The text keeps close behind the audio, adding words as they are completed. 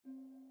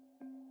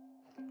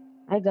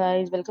Hi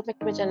guys, welcome back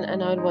to my channel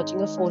and now we're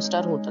watching a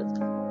 4-star hotel.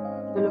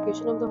 The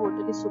location of the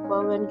hotel is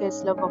superb and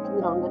guests love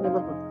walking around the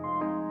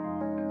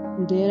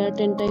neighborhood. There are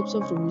 10 types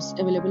of rooms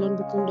available on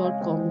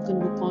booking.com. You can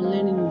book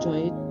online and enjoy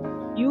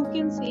it. You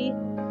can see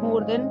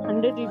more than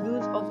 100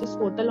 reviews of this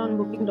hotel on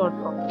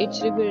booking.com.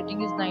 Its review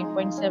rating is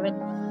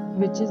 9.7,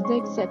 which is the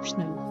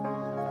exceptional.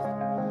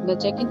 The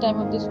check-in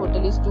time of this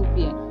hotel is 2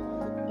 p.m.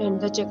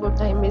 and the check-out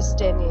time is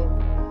 10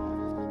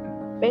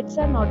 a.m. Pets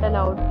are not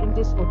allowed in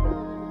this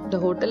hotel. The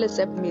hotel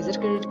accepts major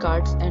credit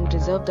cards and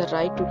reserves the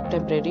right to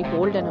temporarily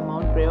hold an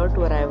amount prior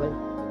to arrival.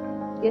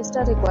 Guests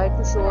are required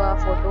to show a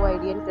photo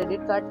ID and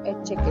credit card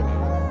at check-in.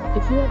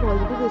 If you have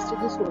already visited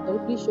this hotel,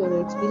 please share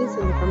your experience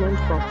in the comment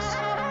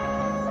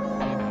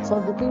box. For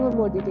booking or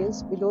more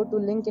details, below to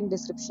link in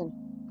description.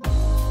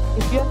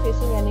 If you are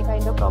facing any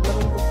kind of problem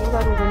in booking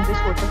a room in this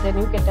hotel, then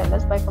you can tell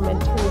us by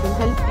commenting. We will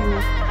help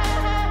you.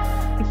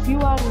 If you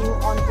are new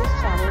on this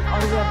channel or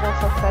you have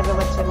not subscribed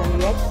our channel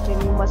yet,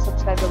 then you must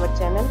subscribe our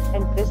channel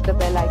and press the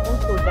bell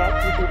icon so that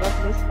you do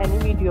not miss any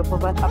video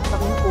of our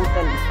upcoming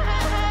hotel.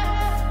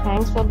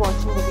 Thanks for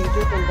watching the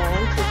video till the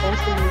end. So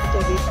friends, will meet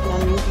again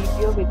in a new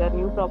video with a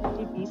new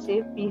property. Be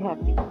safe, be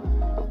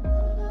happy.